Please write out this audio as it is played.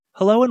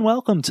Hello and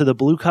welcome to the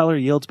Blue Collar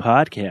Yields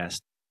podcast.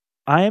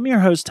 I am your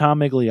host, Tom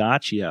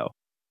Migliaccio.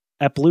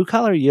 At Blue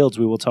Collar Yields,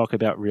 we will talk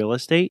about real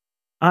estate,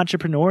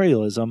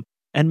 entrepreneurialism,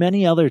 and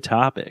many other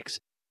topics.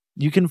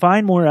 You can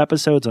find more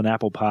episodes on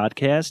Apple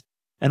Podcasts,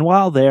 and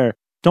while there,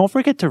 don't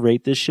forget to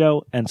rate this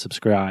show and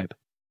subscribe.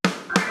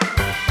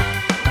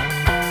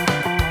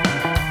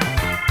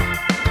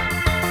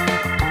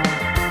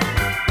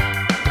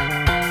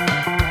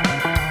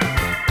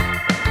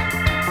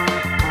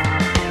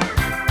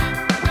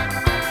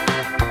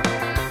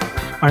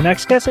 Our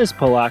next guest is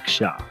Palak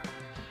Shah.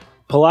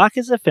 Palak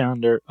is the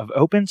founder of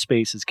Open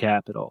Spaces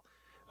Capital.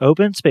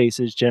 Open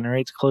Spaces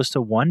generates close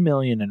to $1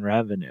 million in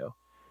revenue.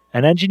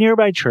 An engineer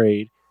by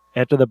trade,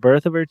 after the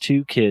birth of her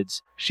 2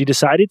 kids, she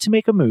decided to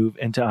make a move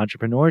into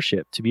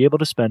entrepreneurship to be able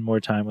to spend more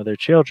time with her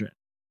children.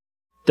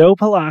 Though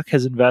Palak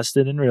has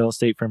invested in real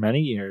estate for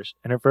many years,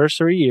 in her first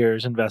 3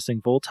 years investing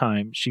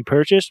full-time, she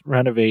purchased,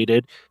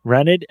 renovated,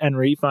 rented, and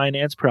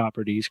refinanced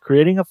properties,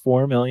 creating a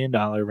 $4 million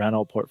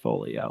rental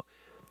portfolio.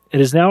 It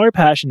is now her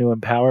passion to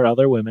empower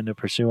other women to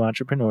pursue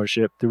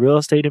entrepreneurship through real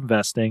estate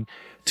investing,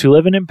 to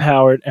live an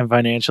empowered and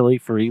financially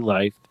free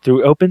life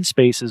through Open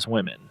Spaces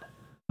Women.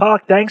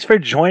 Palak, thanks for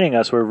joining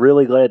us. We're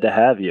really glad to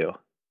have you.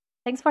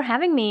 Thanks for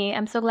having me.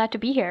 I'm so glad to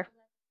be here.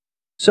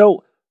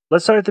 So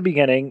let's start at the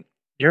beginning.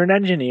 You're an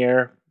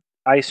engineer.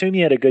 I assume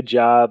you had a good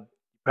job.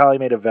 You probably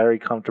made a very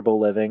comfortable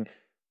living.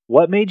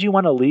 What made you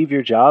want to leave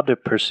your job to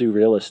pursue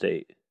real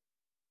estate?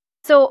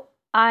 So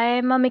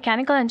I'm a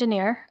mechanical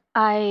engineer.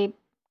 I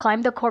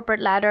climbed the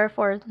corporate ladder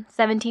for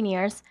 17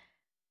 years.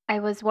 I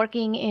was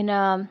working in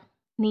a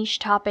niche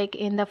topic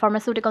in the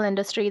pharmaceutical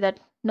industry that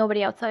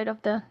nobody outside of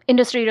the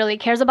industry really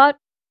cares about.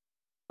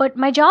 But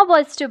my job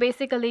was to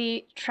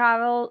basically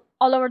travel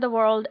all over the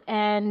world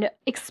and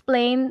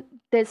explain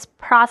this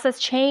process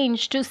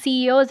change to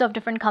CEOs of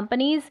different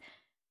companies.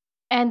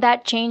 And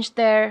that changed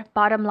their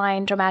bottom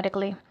line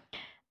dramatically.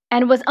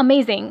 And it was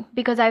amazing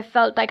because I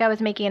felt like I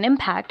was making an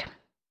impact.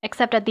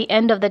 Except at the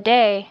end of the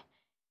day,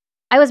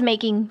 I was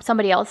making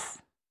somebody else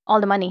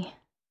all the money.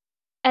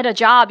 At a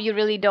job, you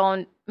really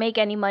don't make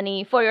any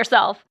money for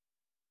yourself.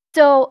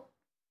 So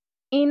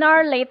in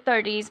our late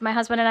 30s, my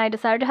husband and I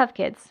decided to have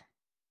kids.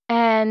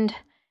 And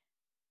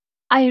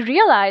I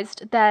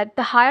realized that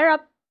the higher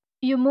up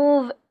you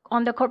move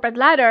on the corporate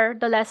ladder,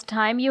 the less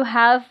time you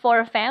have for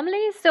a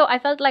family. So I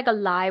felt like a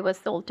lie was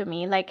sold to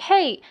me. Like,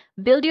 hey,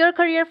 build your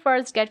career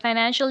first, get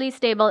financially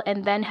stable,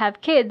 and then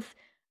have kids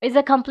is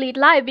a complete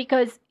lie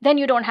because then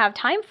you don't have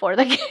time for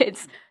the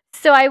kids.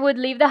 So I would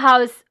leave the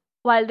house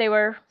while they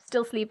were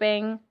still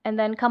sleeping and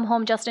then come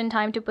home just in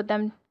time to put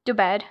them to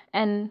bed.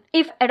 And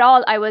if at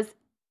all, I was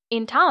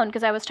in town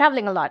because I was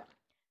traveling a lot.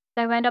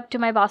 So I went up to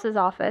my boss's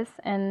office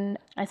and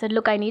I said,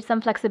 look, I need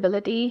some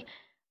flexibility.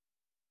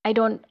 I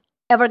don't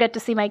ever get to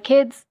see my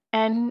kids.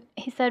 And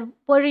he said,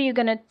 what are you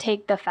going to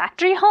take the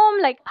factory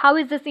home? Like, how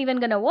is this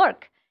even going to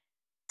work?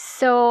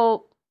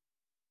 So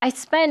I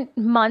spent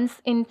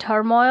months in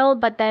turmoil,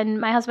 but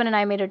then my husband and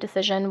I made a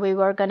decision. We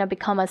were going to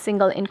become a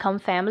single income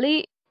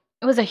family.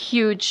 It was a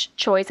huge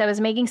choice. I was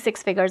making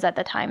 6 figures at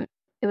the time.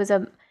 It was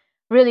a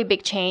really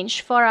big change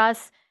for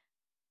us.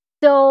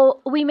 So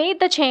we made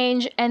the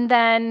change, and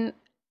then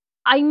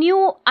I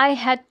knew I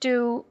had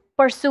to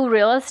pursue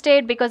real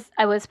estate because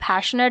I was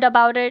passionate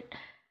about it,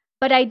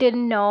 but I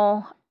didn't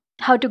know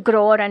how to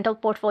grow a rental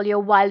portfolio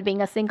while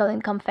being a single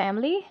income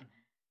family.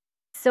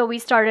 So we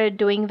started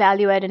doing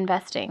value-add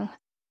investing.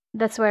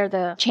 That's where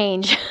the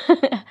change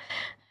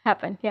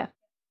happened, yeah.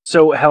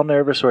 So how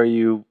nervous were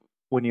you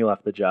when you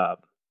left the job?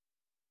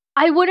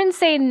 I wouldn't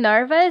say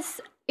nervous.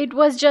 It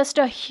was just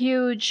a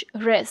huge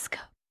risk.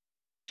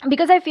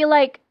 Because I feel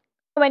like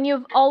when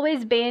you've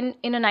always been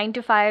in a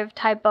 9-to-5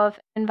 type of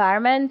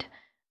environment,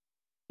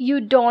 you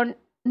don't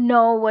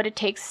know what it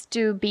takes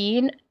to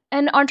be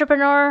an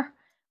entrepreneur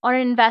or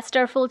an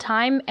investor full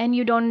time, and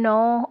you don't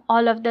know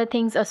all of the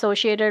things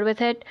associated with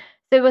it.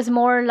 So it was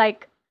more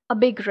like a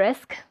big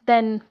risk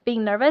than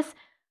being nervous.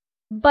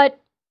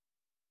 But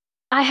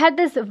I had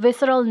this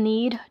visceral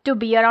need to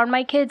be around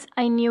my kids.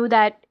 I knew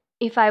that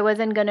if I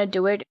wasn't going to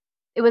do it,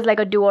 it was like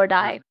a do or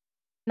die.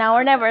 Now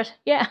or never.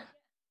 Yeah.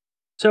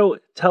 So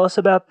tell us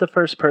about the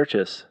first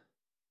purchase.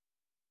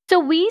 So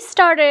we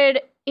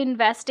started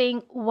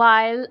investing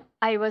while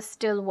I was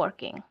still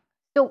working.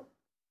 So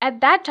at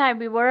that time,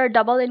 we were a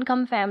double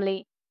income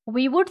family.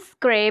 We would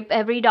scrape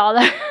every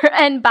dollar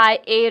and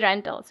buy a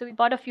rental. So we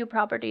bought a few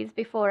properties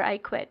before I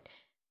quit.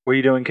 Were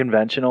you doing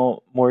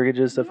conventional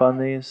mortgages to fund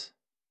these?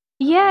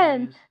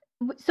 Yeah.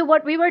 So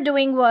what we were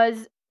doing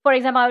was, for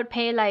example, I would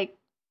pay like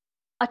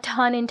a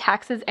ton in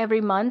taxes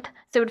every month.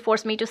 So it would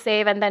force me to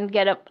save and then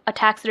get a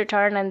tax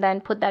return and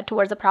then put that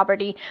towards a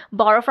property,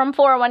 borrow from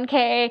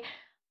 401k.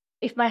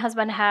 If my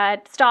husband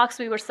had stocks,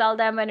 we would sell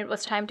them when it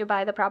was time to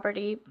buy the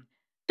property.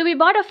 So we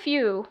bought a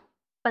few,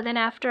 but then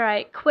after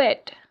I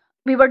quit,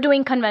 we were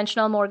doing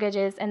conventional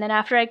mortgages. And then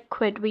after I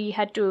quit, we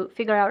had to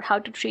figure out how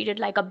to treat it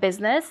like a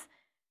business.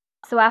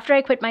 So after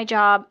I quit my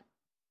job,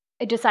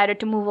 I decided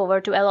to move over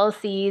to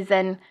LLCs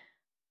and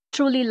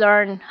truly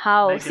learn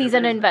how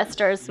seasoned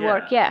investors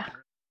work. Yeah.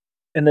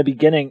 In the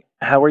beginning,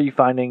 how were you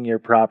finding your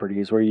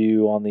properties? Were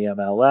you on the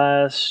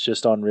MLS,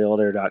 just on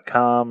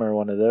realtor.com or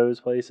one of those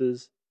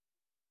places?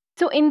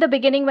 So in the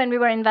beginning, when we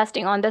were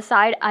investing on the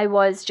side, I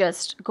was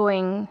just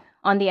going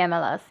on the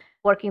MLS,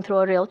 working through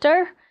a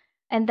realtor.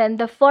 And then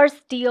the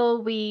first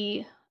deal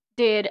we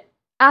did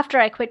after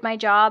I quit my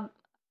job,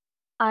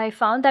 I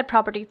found that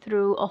property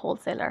through a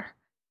wholesaler.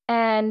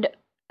 And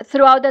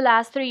throughout the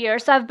last 3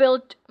 years, I've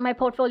built, my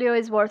portfolio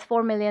is worth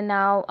 4 million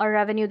now. Our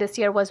revenue this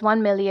year was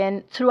 1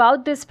 million.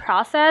 Throughout this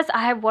process,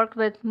 I have worked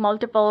with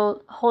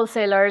multiple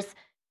wholesalers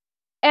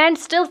and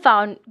still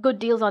found good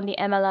deals on the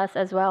MLS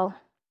as well.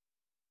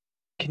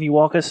 Can you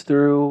walk us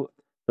through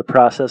the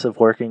process of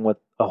working with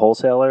a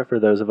wholesaler for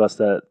those of us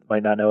that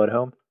might not know at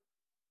home?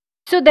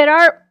 So there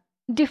are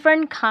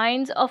different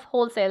kinds of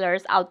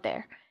wholesalers out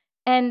there.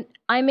 And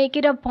I make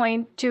it a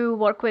point to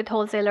work with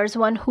wholesalers,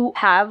 one who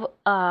have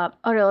a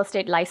real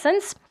estate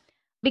license,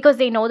 because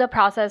they know the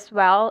process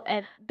well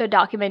and the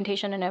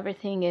documentation and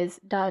everything is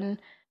done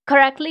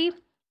correctly.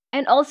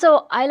 And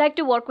also, I like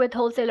to work with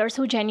wholesalers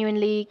who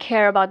genuinely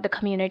care about the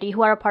community,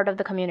 who are a part of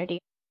the community.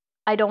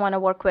 I don't want to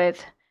work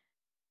with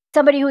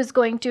somebody who's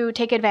going to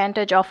take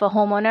advantage of a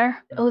homeowner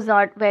who's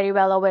not very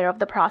well aware of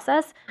the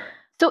process.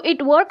 So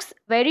it works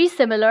very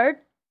similar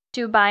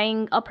to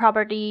buying a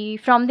property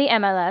from the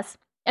MLS,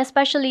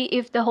 especially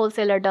if the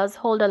wholesaler does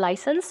hold a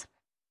license.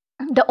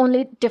 The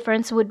only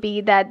difference would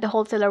be that the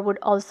wholesaler would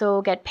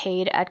also get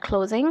paid at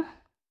closing.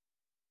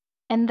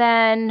 And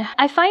then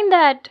I find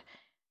that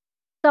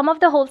some of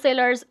the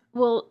wholesalers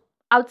will,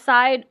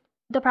 outside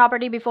the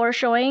property before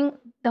showing,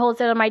 the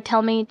wholesaler might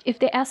tell me, if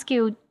they ask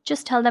you,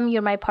 just tell them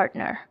you're my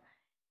partner.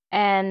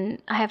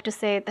 And I have to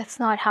say, that's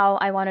not how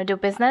I want to do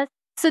business.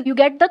 So you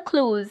get the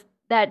clues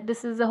that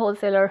this is a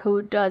wholesaler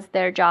who does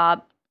their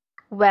job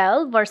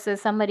well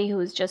versus somebody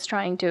who's just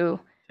trying to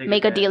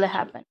make a deal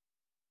happen.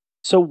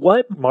 So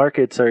what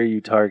markets are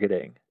you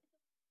targeting?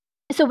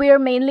 So we are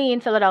mainly in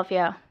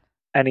Philadelphia.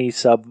 Any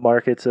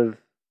sub-markets of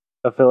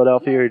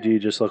Philadelphia, or do you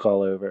just look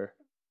all over?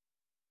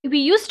 We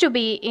used to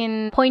be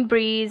in Point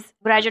Breeze,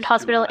 Graduate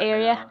Hospital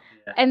area.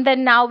 Yeah. And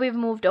then now we've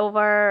moved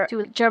over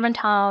to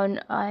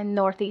Germantown in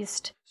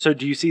Northeast. So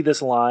do you see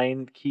this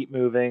line keep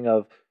moving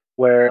of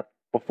where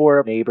before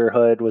a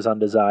neighborhood was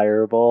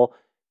undesirable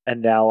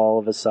and now all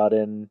of a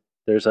sudden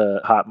there's a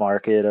hot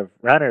market of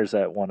renters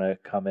that want to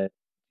come in? Do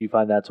you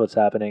find that's what's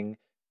happening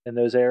in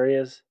those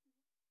areas?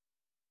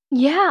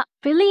 Yeah,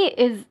 Philly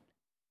is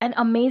an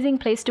amazing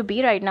place to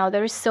be right now.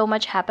 There is so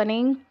much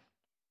happening.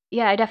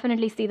 Yeah, I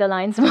definitely see the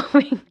lines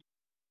moving.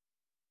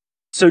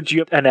 So do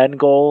you have an end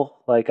goal?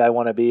 Like, I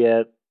want to be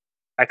at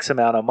X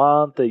amount a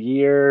month, a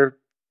year?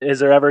 Is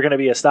there ever going to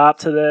be a stop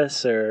to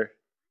this, or?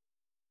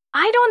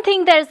 I don't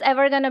think there's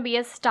ever going to be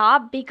a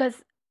stop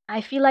because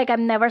I feel like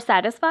I'm never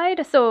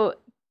satisfied. So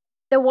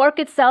the work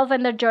itself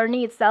and the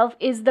journey itself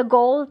is the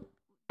goal.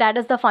 That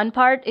is the fun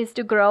part, is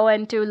to grow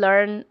and to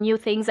learn new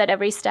things at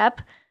every step.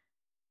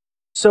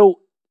 So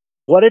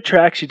what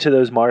attracts you to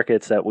those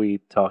markets that we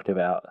talked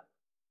about?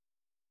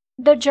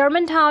 The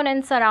Germantown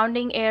and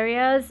surrounding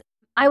areas.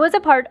 I was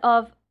a part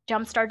of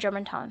Jumpstart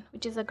Germantown,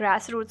 which is a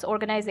grassroots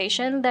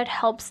organization that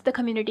helps the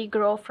community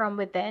grow from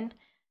within.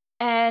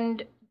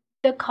 And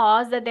the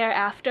cause that they're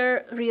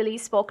after really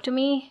spoke to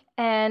me.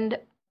 And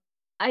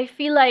I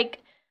feel like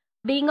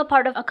being a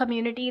part of a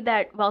community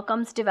that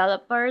welcomes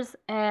developers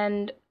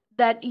and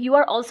that you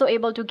are also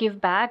able to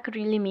give back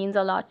really means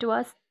a lot to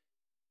us.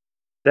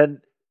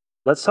 Then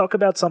let's talk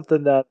about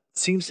something that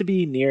seems to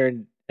be near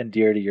and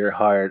dear to your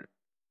heart,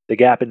 the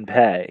gap in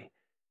pay.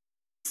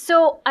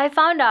 So I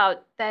found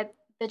out that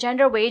the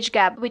gender wage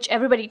gap, which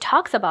everybody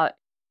talks about,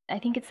 I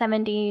think it's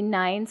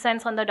 79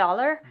 cents on the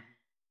dollar,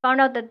 found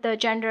out that the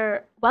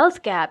gender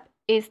wealth gap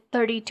is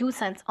 32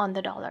 cents on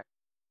the dollar.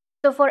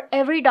 So for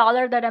every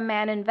dollar that a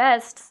man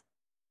invests,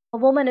 a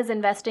woman is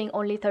investing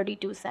only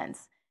 32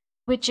 cents,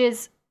 which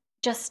is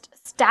just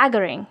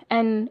staggering.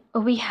 And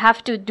we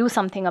have to do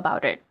something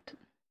about it.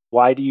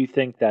 Why do you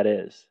think that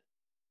is?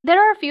 There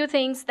are a few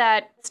things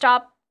that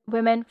stop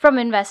women from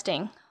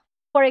investing.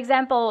 For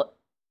example,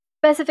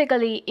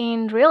 specifically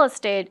in real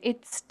estate,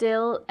 it's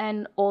still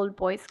an old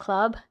boys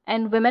club,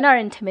 and women are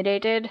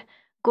intimidated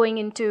going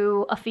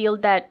into a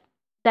field that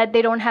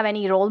they don't have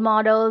any role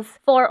models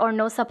for or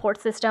no support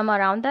system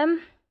around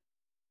them.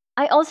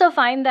 I also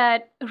find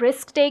that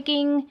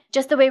risk-taking,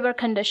 just the way we're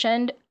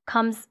conditioned,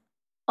 comes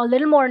a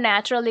little more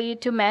naturally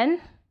to men.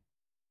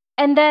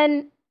 And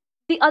then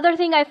the other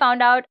thing I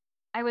found out,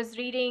 I was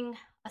reading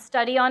a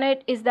study on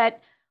it, is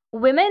that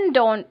women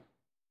don't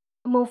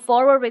move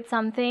forward with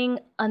something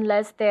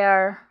unless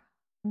they're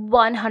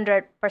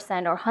 100%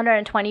 or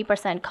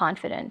 120%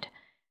 confident.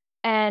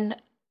 And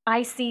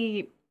I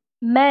see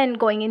men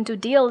going into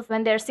deals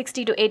when they're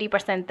 60 to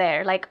 80%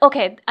 there. Like,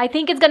 okay, I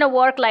think it's going to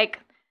work, like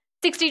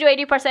 60 to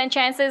 80%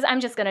 chances, I'm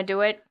just going to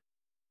do it.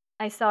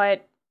 I saw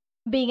it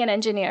being an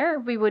engineer.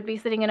 We would be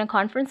sitting in a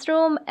conference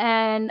room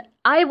and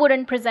I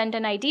wouldn't present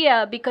an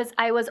idea because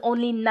I was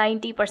only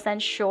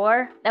 90%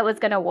 sure that was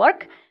going to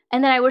work.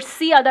 And then I would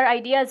see other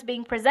ideas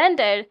being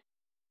presented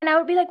and I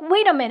would be like,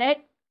 wait a minute,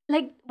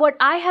 like what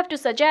I have to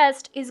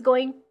suggest is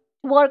going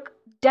to work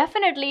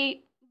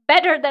definitely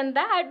better than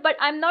that, but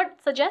I'm not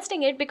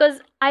suggesting it because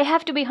I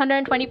have to be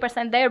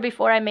 120% there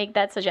before I make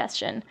that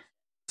suggestion.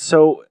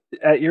 So,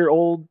 at your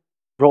old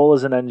role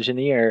as an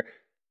engineer,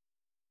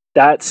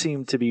 that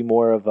seemed to be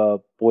more of a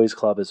boys'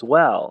 club as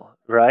well,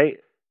 right?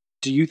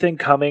 Do you think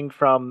coming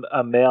from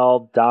a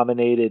male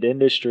dominated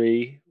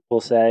industry, we'll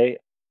say,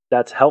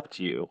 that's helped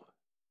you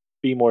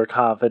be more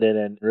confident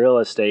in real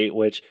estate,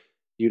 which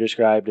you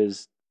described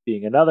as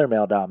being another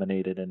male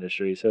dominated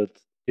industry? So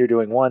you're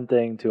doing one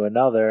thing to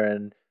another,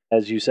 and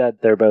as you said,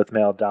 they're both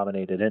male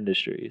dominated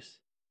industries.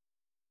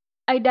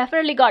 I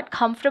definitely got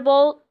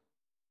comfortable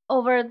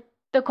over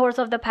the course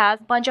of the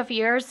past bunch of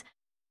years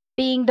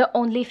being the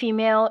only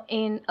female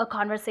in a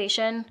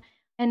conversation,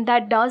 and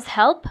that does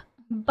help.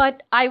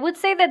 But I would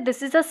say that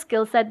this is a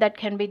skill set that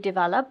can be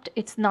developed.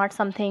 It's not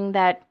something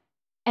that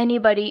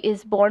anybody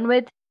is born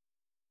with.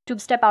 To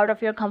step out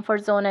of your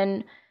comfort zone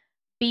and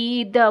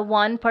be the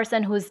one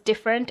person who's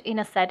different in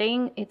a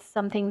setting, it's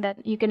something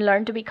that you can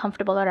learn to be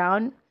comfortable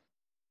around.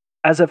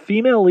 As a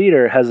female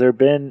leader, has there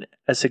been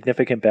a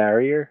significant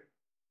barrier?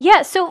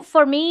 Yeah, so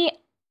for me,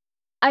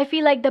 I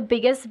feel like the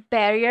biggest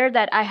barrier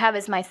that I have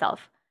is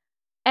myself.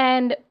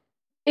 And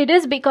it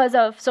is because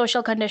of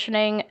social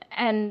conditioning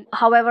and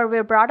however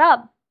we're brought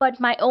up, but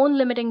my own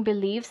limiting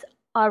beliefs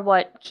are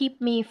what keep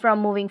me from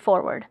moving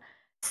forward.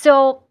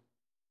 So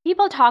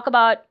people talk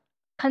about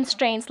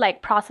constraints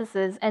like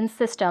processes and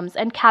systems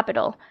and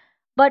capital,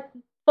 but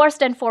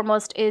first and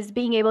foremost is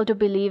being able to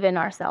believe in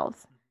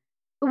ourselves.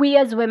 We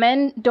as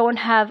women don't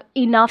have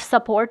enough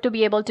support to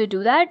be able to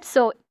do that,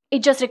 so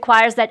it just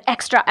requires that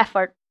extra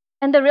effort.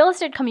 And the real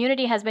estate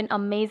community has been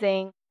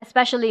amazing,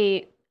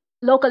 especially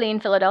locally in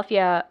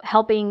Philadelphia,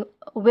 helping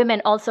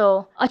women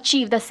also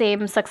achieve the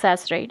same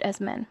success rate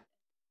as men.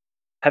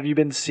 Have you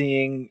been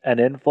seeing an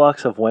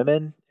influx of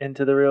women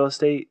into the real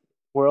estate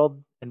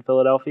world in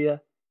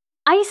Philadelphia?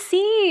 I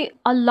see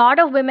a lot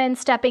of women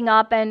stepping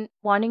up and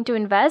wanting to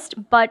invest,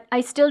 but I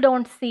still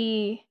don't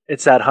see.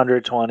 It's that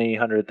 120,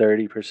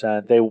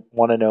 130%. They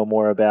want to know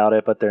more about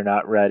it, but they're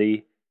not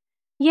ready.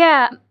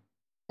 Yeah,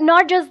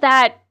 not just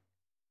that.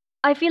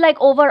 I feel like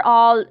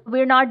overall,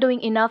 we're not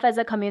doing enough as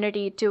a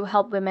community to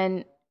help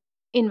women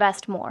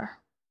invest more.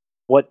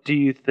 What do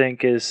you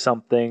think is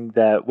something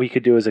that we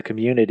could do as a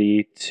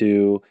community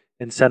to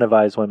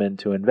incentivize women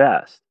to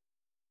invest?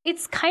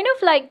 It's kind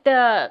of like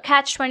the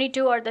catch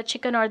 22 or the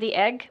chicken or the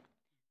egg.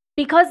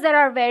 Because there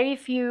are very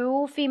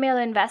few female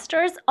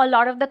investors, a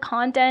lot of the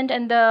content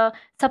and the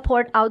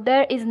support out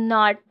there is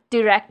not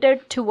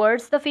directed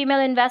towards the female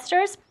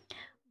investors.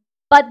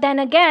 But then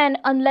again,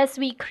 unless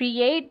we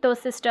create those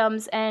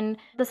systems and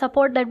the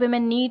support that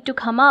women need to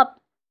come up,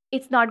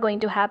 it's not going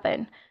to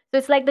happen. So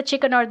it's like the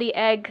chicken or the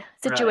egg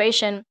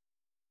situation.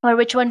 Right. Or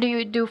which one do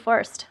you do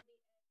first?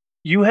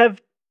 You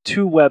have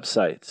two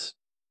websites.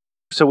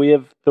 So we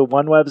have the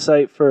one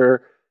website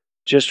for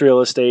just real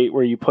estate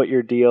where you put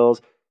your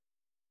deals.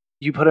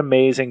 You put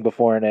amazing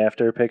before and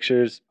after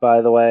pictures,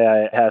 by the way.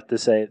 I have to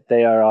say,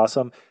 they are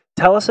awesome.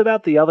 Tell us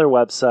about the other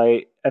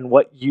website and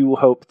what you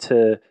hope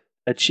to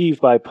achieve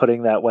by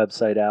putting that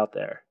website out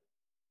there.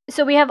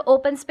 So we have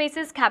Open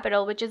Spaces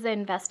Capital, which is the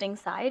investing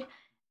side.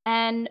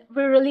 And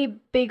we're really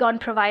big on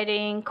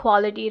providing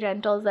quality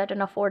rentals at an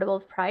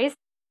affordable price.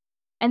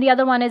 And the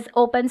other one is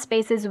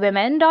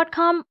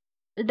openspaceswomen.com.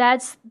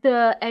 That's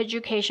the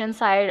education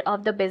side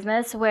of the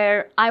business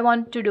where I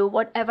want to do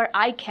whatever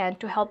I can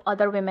to help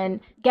other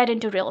women get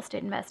into real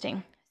estate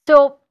investing.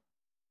 So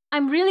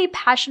I'm really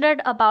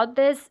passionate about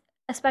this,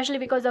 especially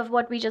because of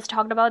what we just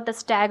talked about, the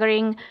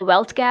staggering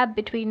wealth gap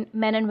between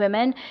men and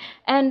women.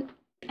 And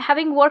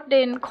having worked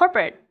in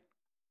corporate,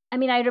 I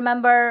mean, I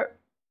remember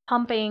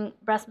pumping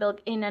breast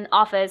milk in an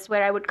office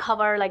where I would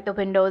cover like the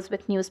windows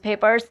with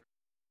newspapers.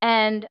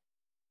 And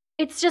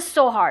it's just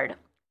so hard.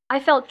 I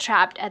felt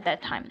trapped at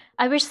that time.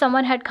 I wish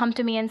someone had come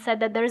to me and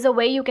said that there is a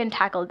way you can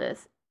tackle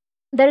this.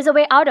 There is a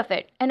way out of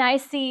it. And I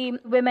see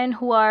women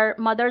who are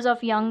mothers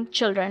of young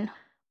children,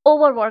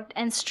 overworked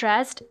and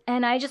stressed.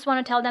 And I just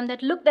want to tell them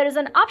that, look, there is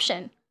an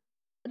option.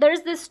 There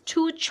is this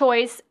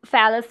two-choice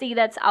fallacy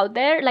that's out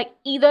there. Like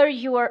either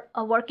you are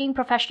a working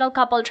professional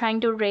couple trying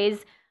to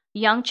raise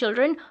young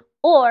children,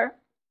 or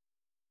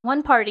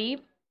one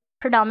party,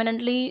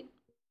 predominantly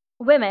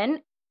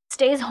women,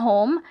 stays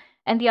home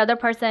and the other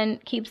person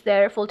keeps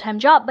their full-time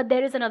job. But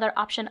there is another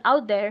option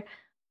out there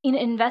in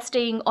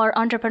investing or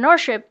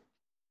entrepreneurship.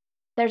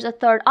 There's a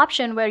third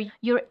option where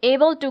you're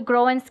able to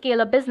grow and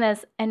scale a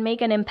business and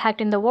make an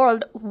impact in the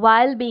world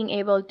while being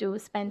able to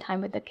spend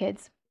time with the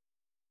kids.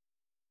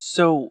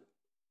 So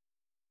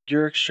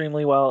you're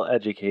extremely well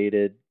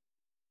educated.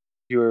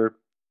 You're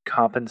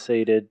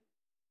compensated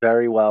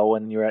very well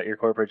when you're at your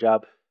corporate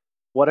job.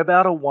 What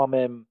about a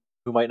woman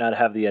who might not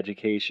have the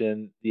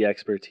education, the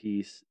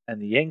expertise,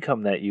 and the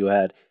income that you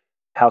had?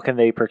 How can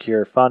they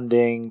procure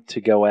funding to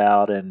go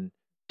out and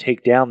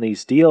take down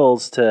these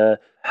deals to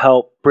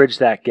help bridge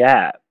that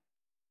gap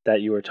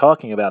that you were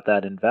talking about,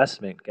 that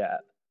investment gap?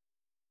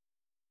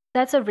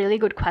 That's a really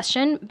good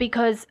question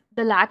because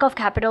the lack of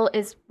capital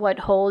is what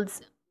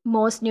holds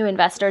most new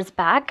investors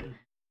back.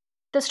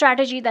 The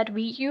strategy that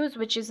we use,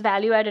 which is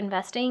value add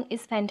investing,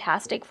 is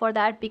fantastic for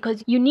that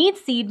because you need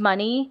seed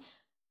money,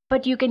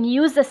 but you can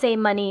use the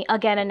same money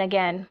again and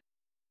again.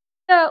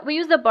 We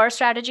use the BRRRR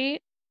strategy: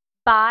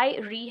 buy,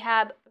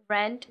 rehab,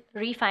 rent,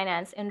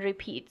 refinance, and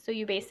repeat. So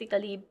you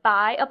basically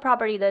buy a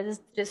property that is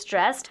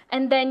distressed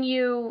and then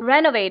you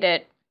renovate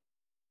it.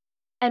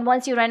 And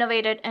once you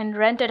renovate it and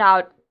rent it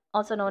out,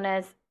 also known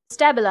as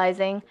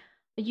stabilizing,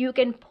 you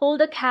can pull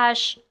the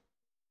cash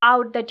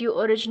out that you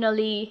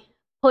originally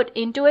put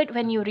into it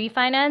when you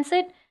refinance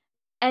it,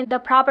 and the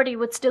property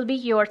would still be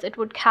yours. It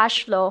would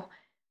cash flow,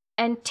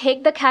 and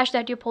take the cash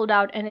that you pulled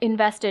out and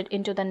invest it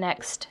into the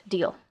next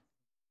deal.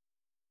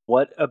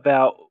 What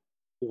about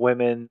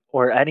women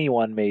or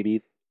anyone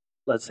maybe?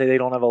 Let's say they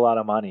don't have a lot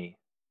of money.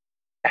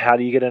 How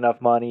do you get enough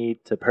money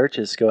to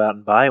go out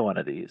and buy one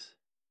of these?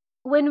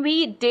 When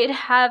we did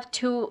have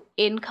two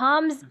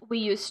incomes, we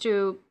used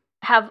to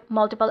have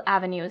multiple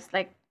avenues,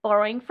 like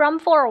borrowing from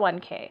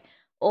 401k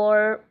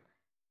or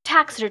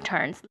tax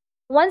returns.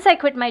 Once I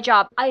quit my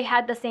job, I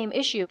had the same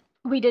issue.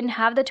 We didn't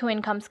have the two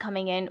incomes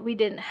coming in. We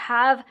didn't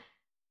have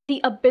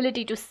the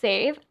ability to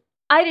save.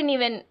 I didn't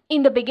even,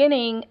 in the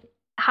beginning,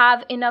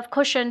 have enough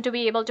cushion to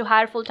be able to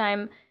hire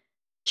full-time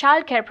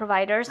childcare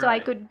providers so I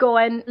could go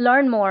and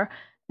learn more.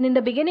 And in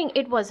the beginning,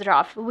 it was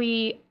rough.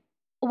 We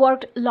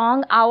worked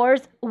long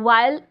hours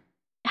while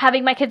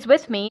having my kids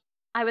with me.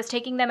 I was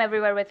taking them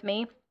everywhere with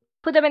me,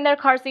 put them in their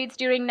car seats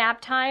during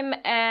nap time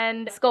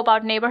and scope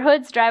out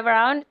neighborhoods, drive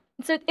around.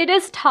 So it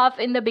is tough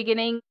in the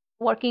beginning,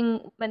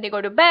 working when they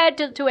go to bed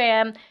till 2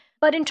 a.m.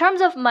 But in terms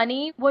of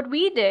money, what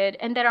we did,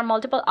 and there are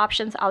multiple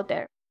options out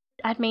there,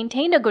 I'd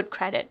maintained a good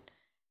credit.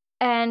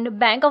 And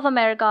Bank of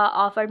America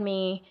offered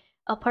me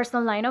a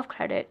personal line of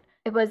credit.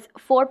 It was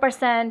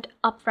 4%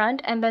 upfront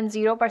and then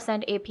 0%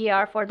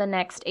 APR for the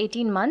next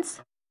 18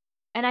 months.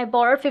 And I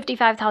borrowed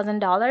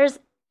 $55,000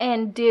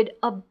 and did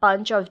a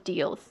bunch of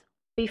deals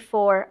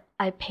before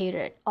I paid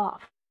it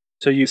off.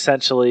 So you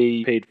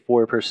essentially paid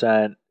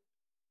 4%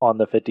 on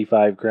the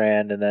 55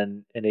 grand, and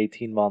then in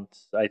 18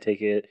 months, I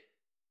take it,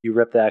 you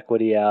rip the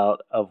equity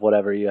out of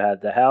whatever you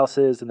had the house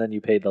is, and then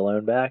you paid the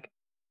loan back?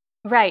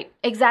 Right,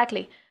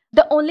 exactly.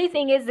 The only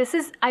thing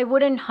is, I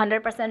wouldn't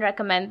 100%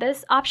 recommend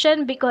this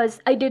option because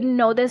I didn't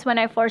know this when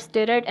I first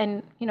did it,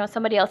 and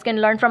somebody else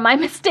can learn from my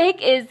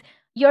mistake, is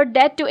your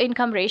debt to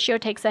income ratio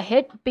takes a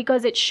hit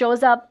because it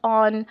shows up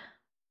on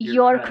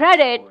your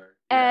credit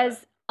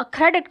as a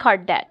credit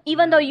card debt,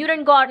 even though you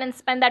didn't go out and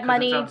spend that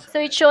money. So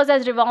it shows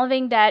as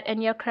revolving debt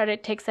and your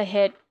credit takes a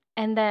hit.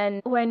 And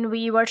then when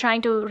we were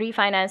trying to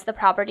refinance the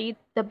property,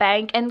 the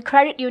bank and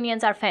credit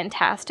unions are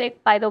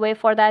fantastic, by the way,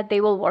 for that.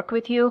 They will work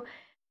with you.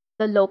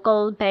 The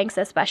local banks,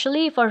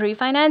 especially for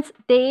refinance,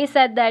 they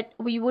said that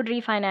we would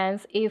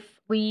refinance if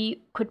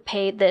we could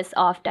pay this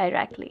off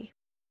directly,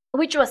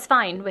 which was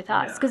fine with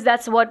us because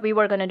that's what we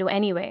were going to do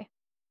anyway.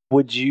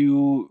 Would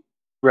you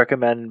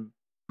recommend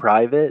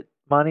private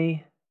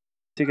money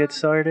to get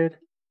started?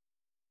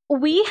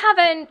 We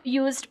haven't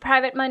used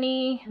private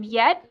money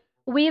yet.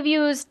 We've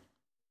used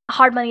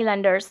hard money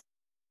lenders,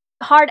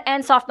 hard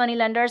and soft money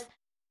lenders.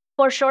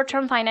 For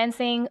short-term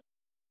financing,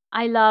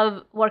 I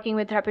love working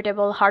with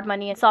reputable hard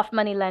money and soft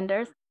money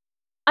lenders.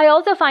 I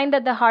also find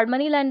that the hard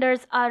money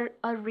lenders are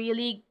a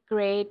really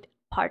great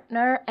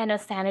partner and a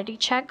sanity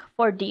check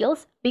for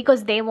deals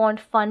because they won't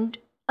fund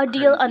a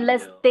deal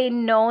unless they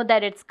know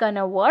that it's going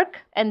to work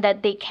and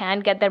that they can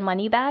get their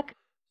money back.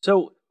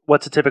 So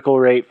what's a typical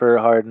rate for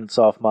hard and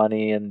soft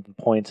money and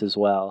points as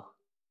well?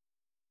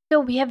 So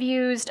we have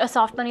used a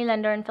soft money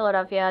lender in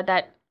Philadelphia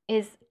that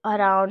is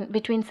around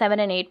between 7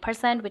 and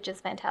 8%, which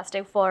is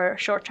fantastic for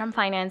short-term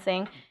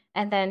financing,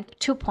 and then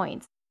 2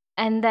 points.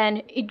 And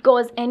then it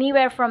goes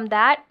anywhere from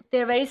that.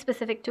 They're very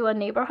specific to a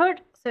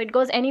neighborhood. So it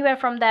goes anywhere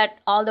from that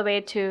all the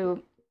way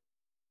to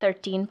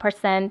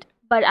 13%.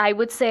 But I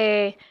would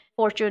say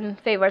fortune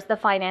favors the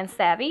finance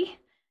savvy.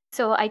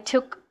 So I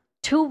took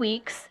 2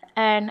 weeks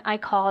and I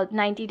called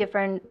 90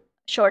 different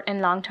short and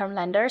long-term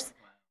lenders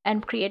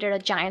and created a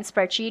giant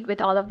spreadsheet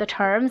with all of the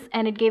terms.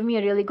 And it gave me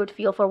a really good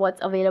feel for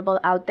what's available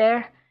out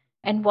there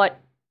and what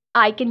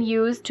I can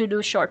use to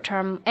do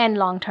short-term and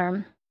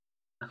long-term.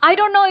 I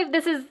don't know if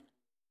this is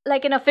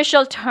like an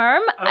official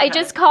term. Okay. I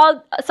just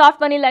called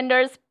soft money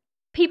lenders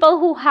people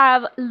who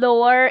have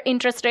lower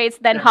interest rates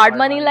than hard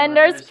money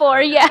lenders for,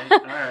 okay. Yeah. All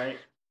right.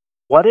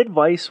 What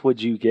advice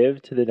would you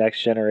give to the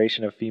next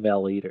generation of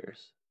female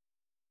leaders?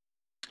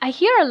 I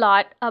hear a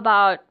lot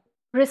about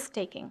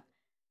risk-taking.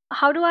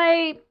 How do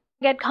I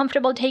get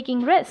comfortable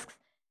taking risks?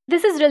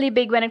 This is really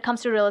big when it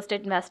comes to real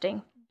estate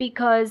investing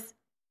because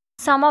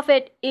some of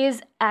it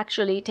is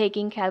actually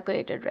taking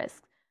calculated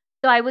risks.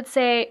 So I would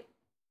say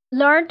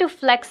learn to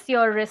flex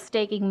your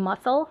risk-taking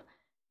muscle.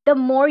 The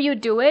more you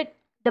do it,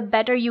 the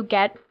better you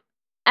get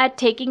at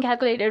taking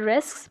calculated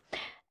risks.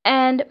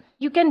 And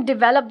you can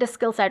develop the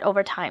skill set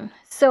over time.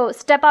 So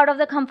step out of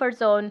the comfort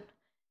zone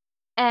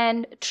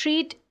and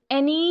treat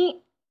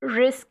any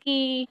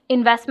risky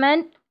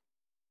investment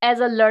as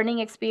a learning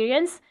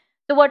experience.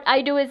 So what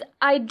I do is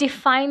I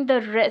define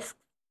the risk.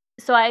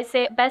 So I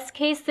say best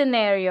case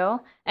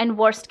scenario and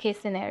worst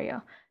case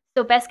scenario.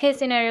 So best case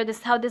scenario, this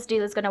is how this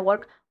deal is going to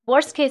work.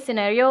 Worst case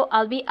scenario,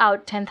 I'll be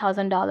out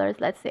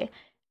 $10,000, let's say.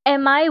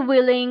 Am I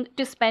willing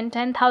to spend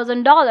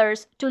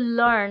 $10,000 to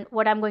learn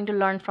what I'm going to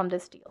learn from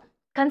this deal?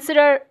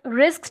 Consider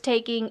risk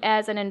taking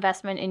as an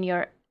investment in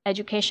your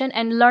education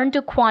and learn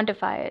to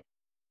quantify it.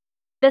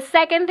 The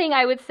second thing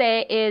I would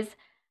say is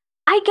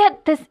I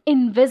get this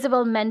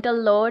invisible mental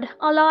load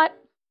a lot.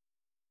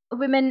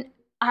 Women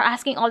are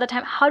asking all the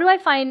time, how do I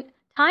find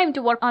time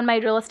to work on my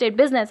real estate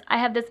business? I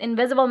have this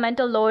invisible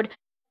mental load.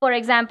 For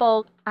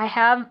example, I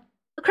have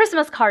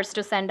Christmas cards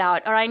to send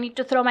out, or I need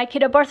to throw my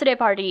kid a birthday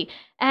party.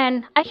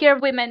 And I hear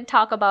women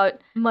talk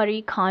about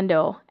Marie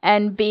Kondo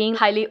and being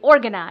highly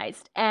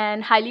organized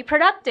and highly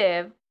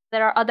productive.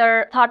 There are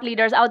other thought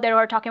leaders out there who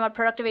are talking about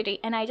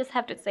productivity, and I just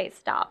have to say,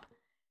 stop.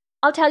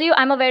 I'll tell you,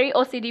 I'm a very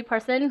OCD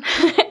person,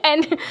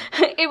 and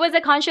it was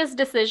a conscious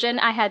decision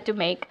I had to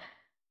make.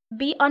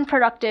 Be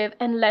unproductive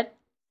and let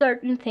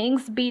certain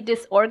things be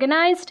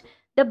disorganized.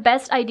 The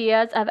best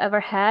ideas I've ever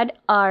had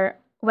are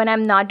when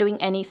I'm not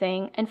doing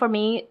anything. And for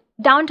me,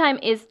 downtime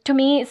is, to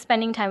me,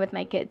 spending time with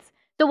my kids.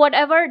 So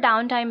whatever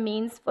downtime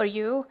means for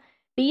you,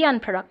 be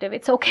unproductive.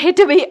 It's okay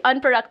to be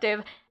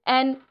unproductive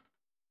and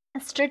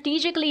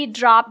strategically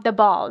drop the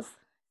balls.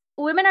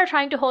 Women are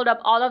trying to hold up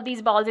all of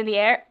these balls in the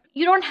air.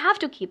 You don't have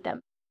to keep them.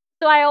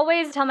 So I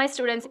always tell my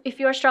students, if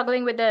you're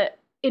struggling with the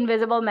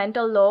invisible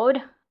mental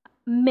load,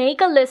 make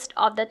a list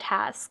of the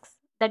tasks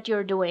that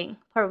you're doing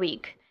per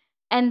week,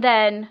 and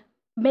then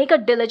make a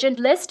diligent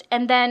list,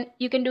 and then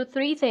you can do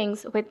 3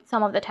 things with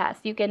some of the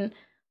tasks. You can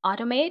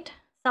automate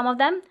some of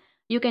them,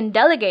 you can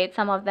delegate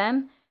some of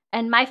them,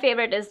 and my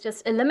favorite is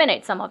just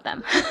eliminate some of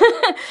them.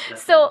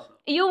 So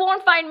you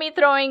won't find me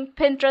throwing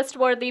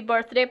Pinterest-worthy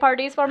birthday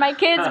parties for my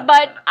kids,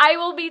 but I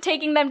will be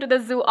taking them to the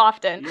zoo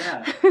often.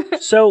 Yeah.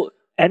 So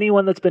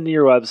anyone that's been to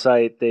your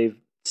website, they've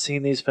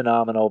seen these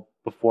phenomenal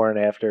before and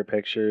after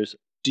pictures.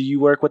 Do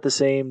you work with the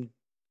same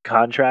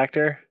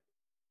contractor?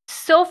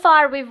 So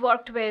far, we've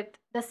worked with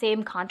the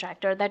same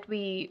contractor that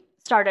we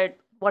started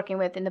working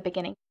with in the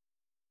beginning.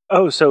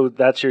 Oh, so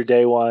that's your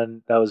day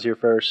one. That was your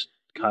first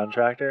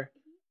contractor?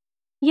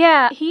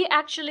 Yeah, he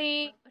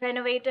actually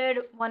renovated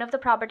one of the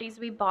properties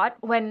we bought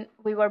when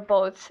we were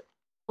both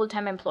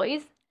full-time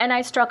employees. And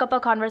I struck up a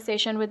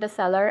conversation with the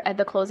seller at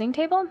the closing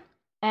table.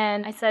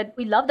 And I said,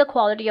 we love the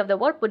quality of the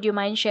work. Would you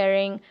mind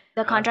sharing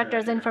the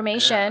contractor's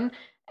information?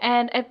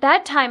 And at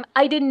that time,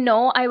 I didn't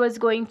know I was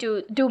going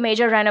to do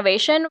major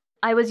renovation.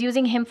 I was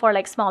using him for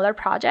like smaller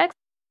projects.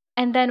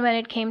 And then when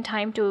it came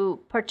time to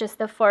purchase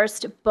the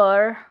first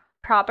Burr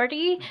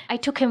property, I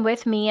took him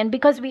with me. And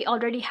because we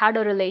already had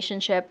a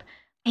relationship,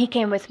 he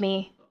came with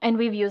me and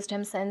we've used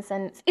him since.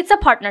 And it's a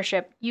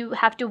partnership. You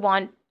have to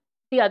want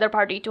the other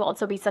party to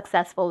also be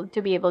successful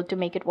to be able to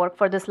make it work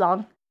for this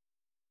long.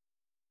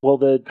 Will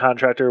the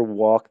contractor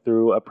walk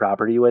through a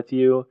property with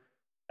you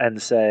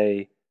and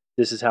say,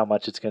 this is how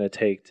much it's going to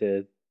take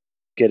to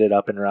get it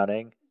up and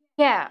running?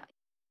 Yeah.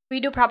 We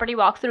do property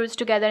walkthroughs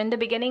together. In the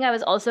beginning, I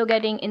was also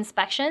getting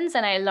inspections,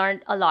 and I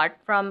learned a lot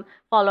from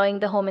following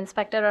the home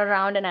inspector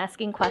around and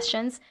asking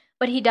questions.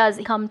 But he does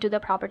come to the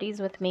properties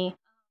with me.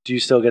 Do you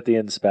still get the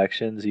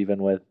inspections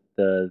even with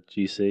the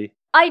GC?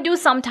 I do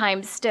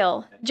sometimes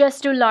still,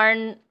 just to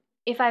learn.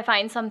 If I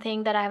find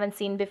something that I haven't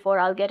seen before,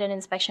 I'll get an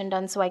inspection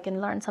done so I can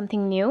learn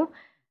something new.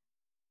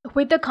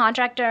 With the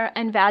contractor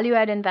and value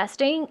add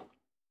investing,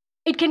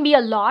 it can be a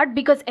lot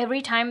because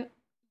every time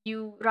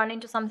you run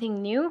into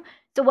something new.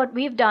 So what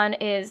we've done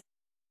is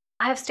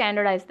I have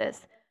standardized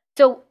this.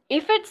 So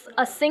if it's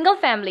a single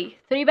family,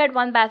 3-bed,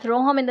 1-bath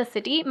row home in the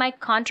city, my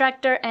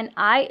contractor and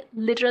I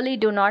literally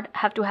do not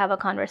have to have a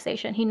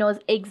conversation. He knows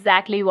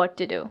exactly what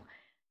to do.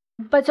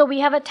 But so we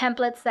have a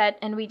template set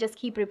and we just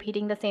keep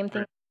repeating the same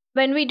thing.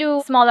 When we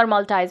do smaller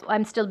multis,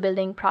 I'm still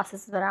building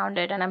processes around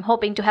it, and I'm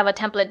hoping to have a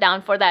template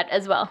down for that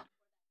as well.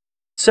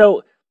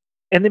 So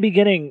in the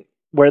beginning,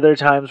 were there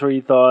times where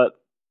you thought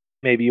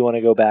maybe you want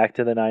to go back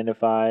to the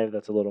 9-to-5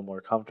 that's a little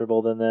more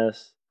comfortable than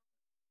this?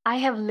 I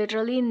have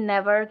literally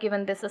never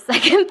given this a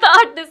second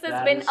thought. This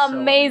has been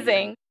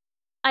amazing.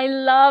 I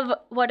love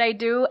what I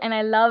do, and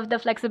I love the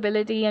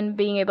flexibility and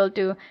being able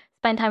to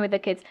spend time with the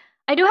kids.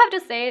 I do have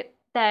to say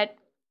that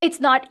it's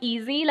not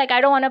easy. Like,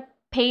 I don't want to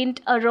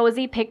paint a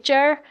rosy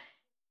picture.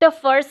 The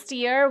first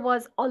year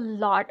was a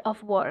lot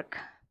of work.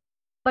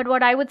 But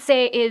what I would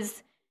say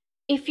is,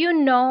 if you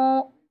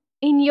know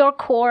in your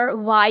core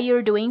why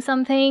you're doing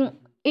something,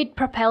 it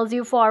propels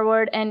you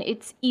forward and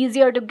it's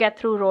easier to get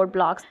through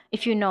roadblocks.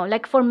 If you know,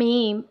 like for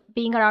me,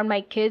 being around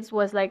my kids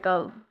was like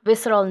a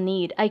visceral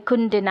need. I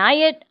couldn't deny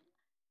it.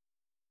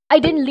 I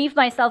didn't leave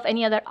myself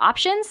any other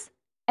options.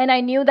 And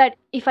I knew that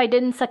if I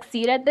didn't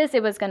succeed at this,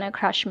 it was going to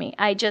crush me.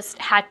 I just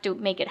had to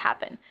make it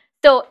happen.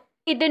 So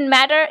it didn't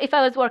matter if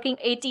I was working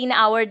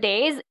 18-hour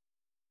days.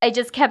 I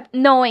just kept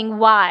knowing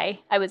why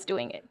I was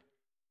doing it.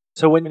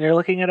 So when you're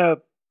looking at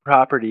a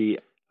property,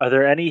 are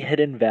there any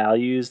hidden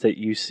values that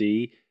you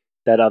see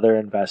that other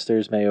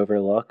investors may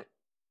overlook?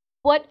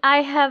 What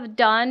I have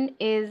done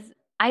is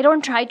I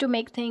don't try to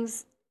make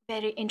things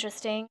very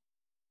interesting.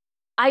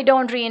 I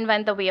don't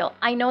reinvent the wheel.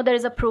 I know there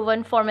is a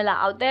proven formula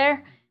out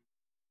there.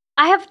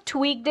 I have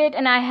tweaked it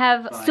and I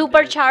have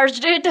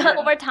supercharged it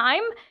over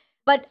time,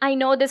 but I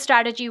know this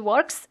strategy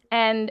works.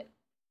 And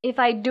if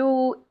I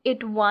do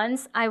it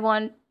once, I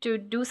want to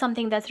do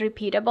something that's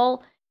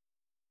repeatable.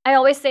 I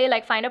always say,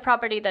 like, find a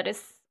property that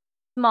is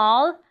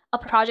small, a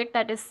project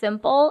that is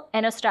simple,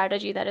 and a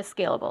strategy that is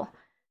scalable.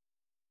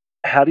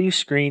 How do you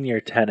screen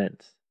your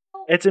tenants?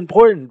 It's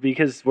important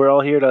because we're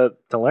all here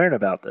to learn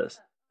about this.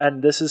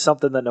 And this is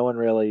something that no one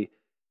really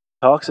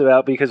talks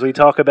about, because we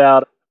talk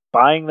about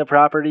buying the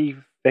property,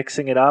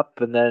 fixing it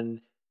up, and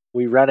then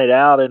we rent it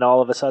out, and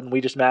all of a sudden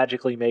we just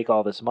magically make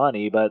all this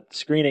money. But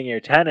screening your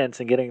tenants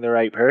and getting the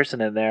right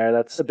person in there,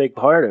 that's a big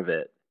part of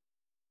it.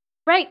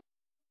 Right.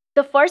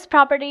 The first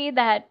property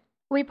that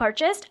we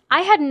purchased,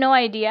 I had no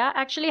idea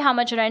actually how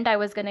much rent I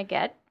was going to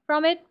get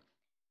from it.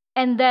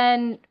 And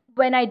then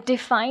when I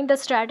defined the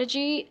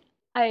strategy,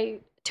 I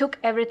took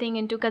everything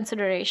into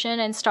consideration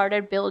and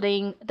started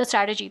building the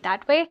strategy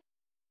that way.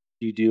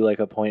 You do like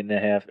a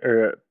 1.5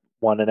 or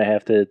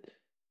 1.5 to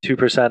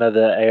 2% of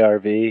the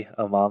ARV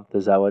a month.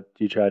 Is that what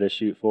you try to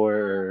shoot for?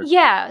 Or?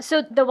 Yeah.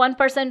 So the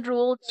 1%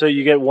 rule. So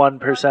you get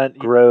 1%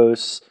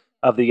 gross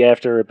of the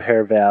after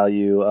repair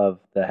value of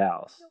the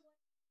house.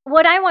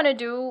 What I want to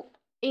do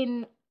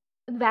in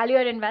value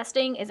add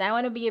investing is I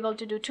want to be able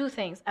to do two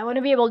things. I want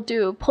to be able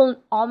to pull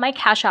all my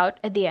cash out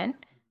at the end,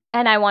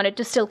 and I want it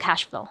to still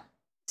cash flow.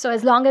 So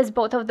as long as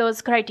both of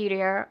those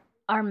criteria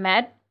are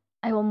met,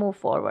 I will move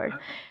forward.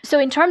 So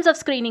in terms of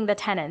screening the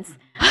tenants,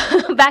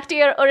 back to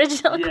your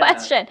original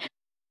question,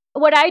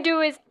 what I do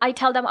is I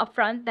tell them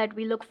upfront that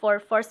we look for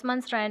first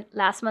month's rent,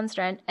 last month's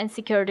rent, and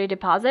security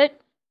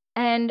deposit.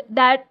 And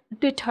that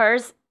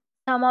deters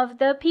some of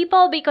the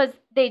people because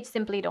they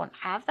simply don't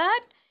have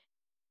that.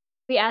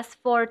 We ask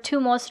for 2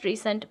 most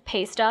recent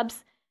pay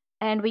stubs,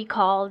 and we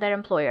call their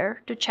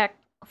employer to check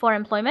for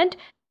employment.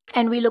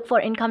 And we look for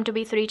income to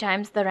be 3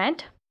 times the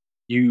rent.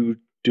 You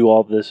do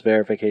all this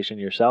verification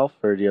yourself,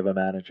 or do you have a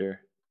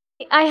manager?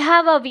 I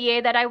have a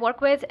VA that I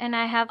work with, and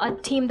I have a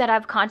team that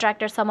I've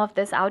contracted some of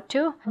this out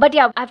to. But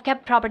yeah, I've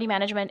kept property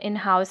management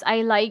in-house.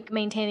 I like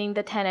maintaining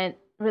the tenant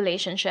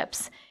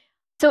relationships.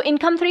 So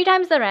income 3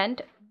 times the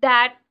rent,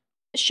 that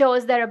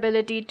shows their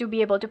ability to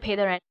be able to pay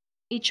the rent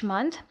each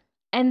month.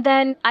 And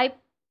then I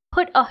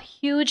put a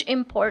huge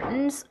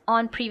importance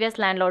on previous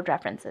landlord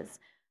references.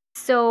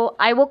 So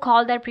I will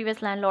call their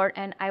previous landlord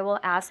and I will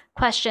ask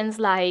questions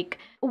like,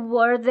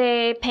 were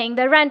they paying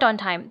their rent on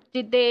time?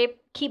 Did they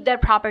keep their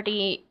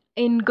property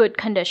in good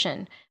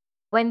condition?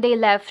 When they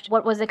left,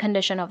 what was the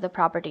condition of the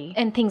property?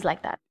 And things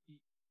like that.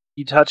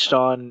 You touched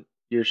on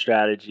your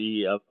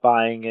strategy of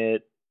buying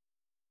it,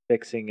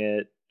 fixing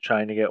it,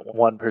 trying to get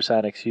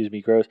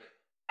 1%, gross.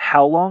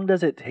 How long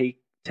does it take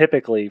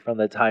typically from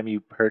the time you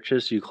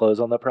purchase, you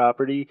close on the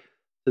property,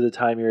 to the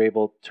time you're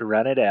able to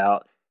rent it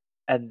out?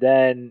 And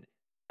then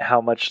how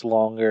much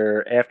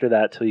longer after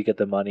that till you get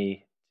the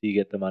money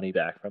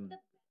back from?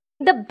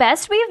 The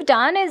best we've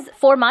done is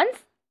 4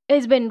 months.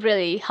 It's been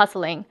really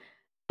hustling.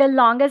 The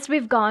longest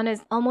we've gone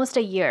is almost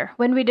a year.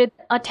 When we did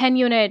a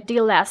 10-unit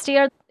deal last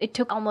year, it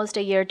took almost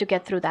a year to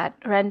get through that,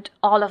 rent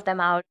all of them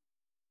out.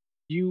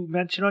 You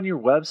mentioned on your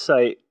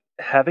website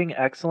having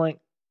excellent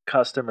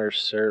customer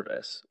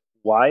service.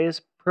 Why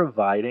is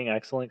providing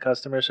excellent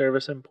customer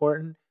service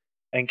important?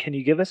 And can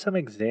you give us some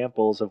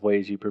examples of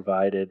ways you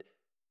provided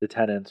the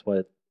tenants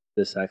with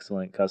this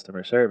excellent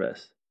customer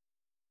service?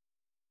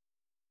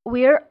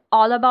 We're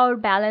all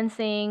about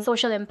balancing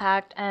social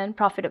impact and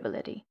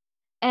profitability.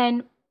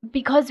 And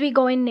because we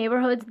go in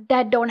neighborhoods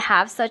that don't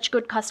have such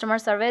good customer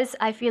service,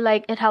 I feel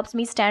like it helps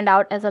me stand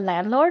out as a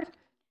landlord.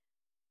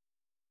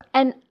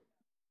 And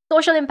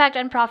social impact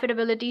and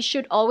profitability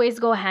should always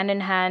go hand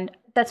in hand.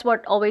 That's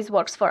what always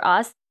works for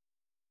us.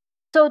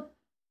 So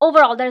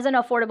overall, there's an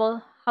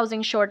affordable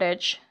housing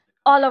shortage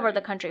all over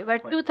the country where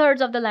 2/3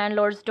 of the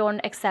landlords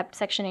don't accept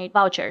Section 8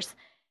 vouchers.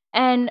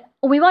 And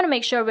we want to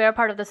make sure we're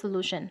part of the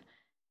solution.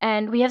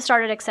 And we have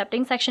started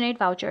accepting Section 8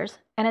 vouchers.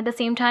 And at the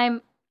same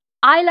time,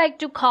 I like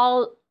to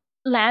call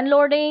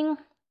landlording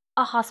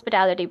a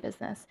hospitality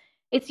business.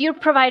 It's you're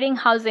providing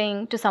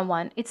housing to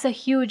someone. It's a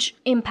huge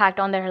impact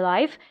on their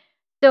life.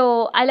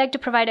 So I like to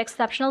provide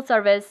exceptional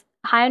service,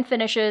 high-end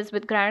finishes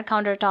with granite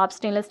countertops,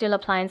 stainless steel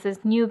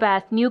appliances, new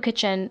bath, new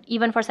kitchen,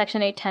 even for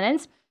Section 8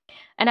 tenants.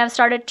 And I've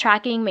started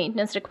tracking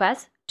maintenance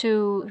requests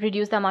to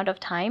reduce the amount of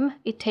time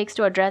it takes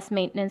to address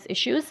maintenance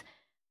issues.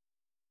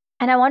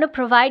 And I want to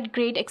provide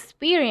great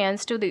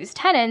experience to these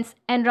tenants.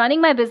 And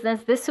running my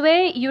business this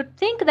way, you'd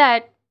think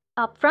that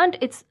upfront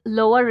it's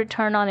lower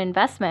return on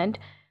investment.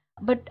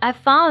 But I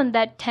found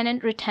that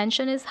tenant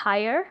retention is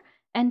higher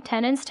and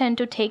tenants tend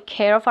to take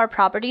care of our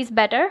properties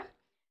better.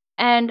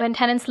 And when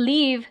tenants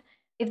leave,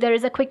 if there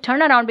is a quick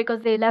turnaround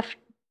because they left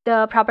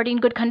the property in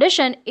good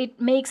condition, it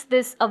makes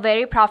this a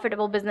very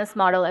profitable business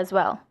model as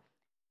well.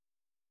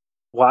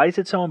 Why is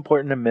it so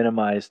important to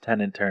minimize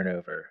tenant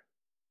turnover?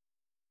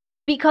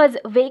 Because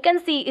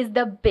vacancy is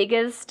the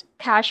biggest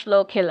cash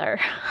flow killer.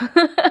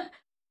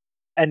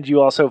 And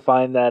you also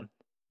find that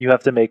you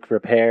have to make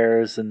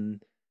repairs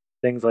and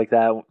things like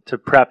that to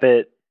prep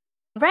it.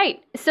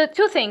 Right. So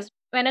two things.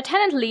 When a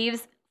tenant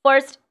leaves,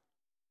 first,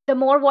 the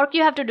more work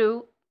you have to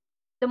do,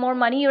 the more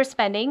money you're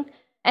spending,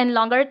 and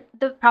longer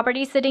the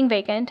property is sitting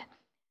vacant.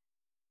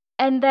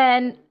 And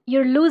then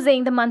you're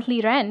losing the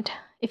monthly rent.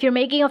 If you're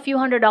making a few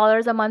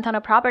 $100s a month on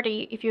a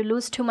property, if you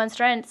lose 2 months'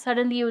 rent,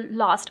 suddenly you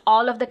lost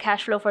all of the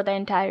cash flow for the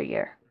entire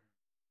year.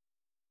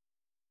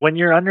 When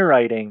you're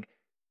underwriting,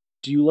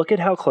 do you look at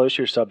how close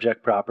your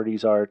subject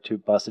properties are to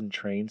bus and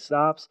train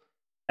stops?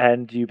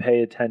 And do you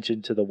pay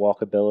attention to the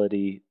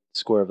walkability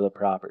score of the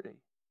property?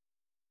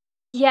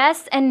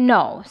 Yes and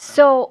no.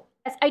 So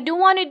I do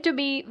want it to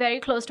be very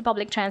close to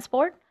public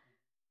transport,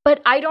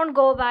 but I don't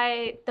go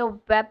by the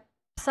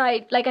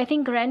website. Like I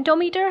think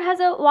Rentometer has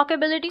a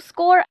walkability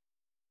score.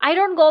 I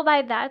don't go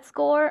by that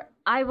score.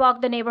 I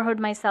walk the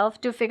neighborhood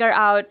myself to figure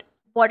out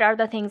what are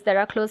the things that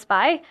are close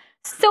by.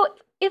 So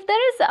if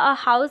there is a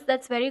house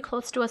that's very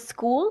close to a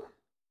school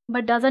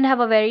but doesn't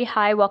have a very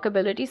high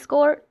walkability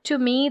score, to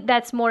me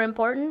that's more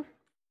important.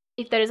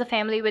 If there is a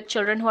family with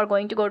children who are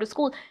going to go to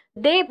school,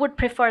 they would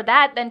prefer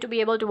that than to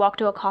be able to walk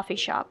to a coffee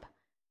shop.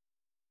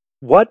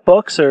 What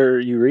books are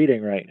you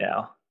reading right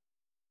now?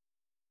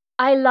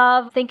 I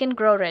love Think and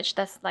Grow Rich.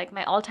 That's like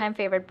my all-time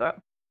favorite book.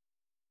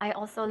 I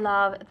also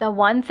love The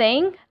One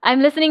Thing.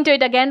 I'm listening to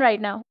it again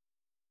right now.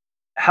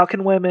 How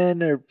can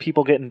women or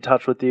people get in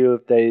touch with you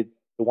if they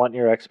want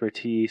your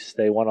expertise,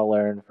 they want to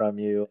learn from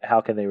you?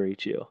 How can they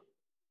reach you?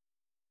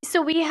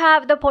 So we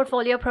have the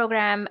portfolio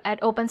program at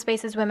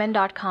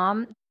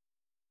openspaceswomen.com.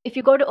 If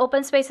you go to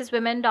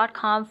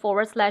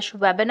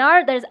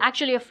openspaceswomen.com/webinar, there's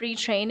actually a free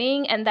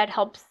training, and that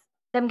helps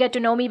them get to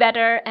know me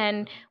better.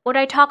 And what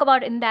I talk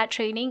about in that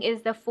training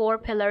is the 4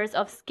 pillars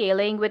of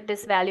scaling with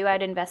this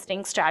value-add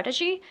investing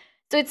strategy.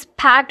 So it's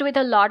packed with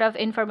a lot of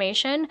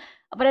information,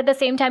 but at the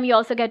same time, you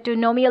also get to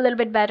know me a little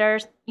bit better,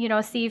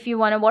 see if you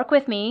want to work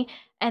with me.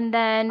 And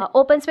then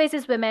Open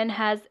Spaces Women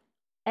has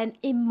an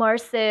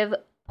immersive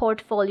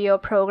portfolio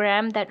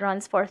program that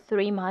runs for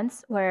 3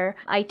 months where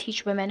I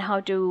teach women how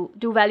to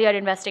do value-add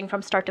investing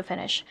from start to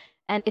finish.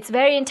 And it's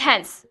very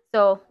intense.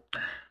 So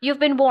you've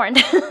been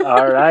warned.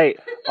 All right.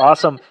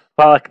 Awesome.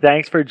 Palak,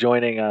 thanks for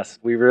joining us.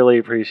 We really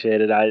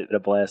appreciate it. I had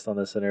a blast on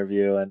this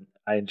interview, and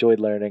I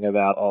enjoyed learning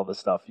about all the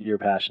stuff you're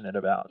passionate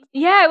about.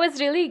 Yeah, it was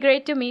really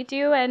great to meet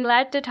you and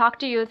glad to talk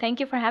to you. Thank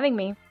you for having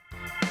me.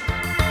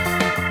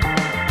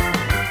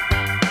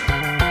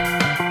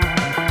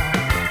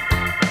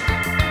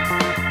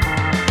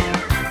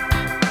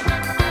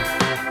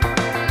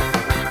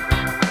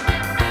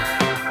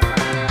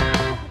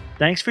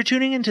 Thanks for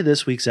tuning into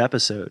this week's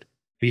episode.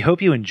 We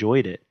hope you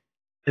enjoyed it.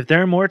 If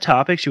there are more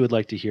topics you would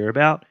like to hear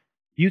about,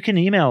 you can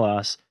email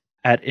us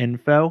at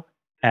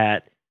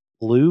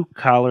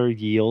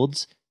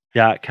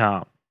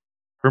info@bluecollaryields.com.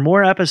 For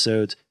more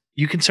episodes,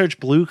 you can search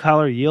Blue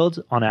Collar Yields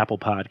on Apple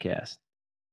Podcasts.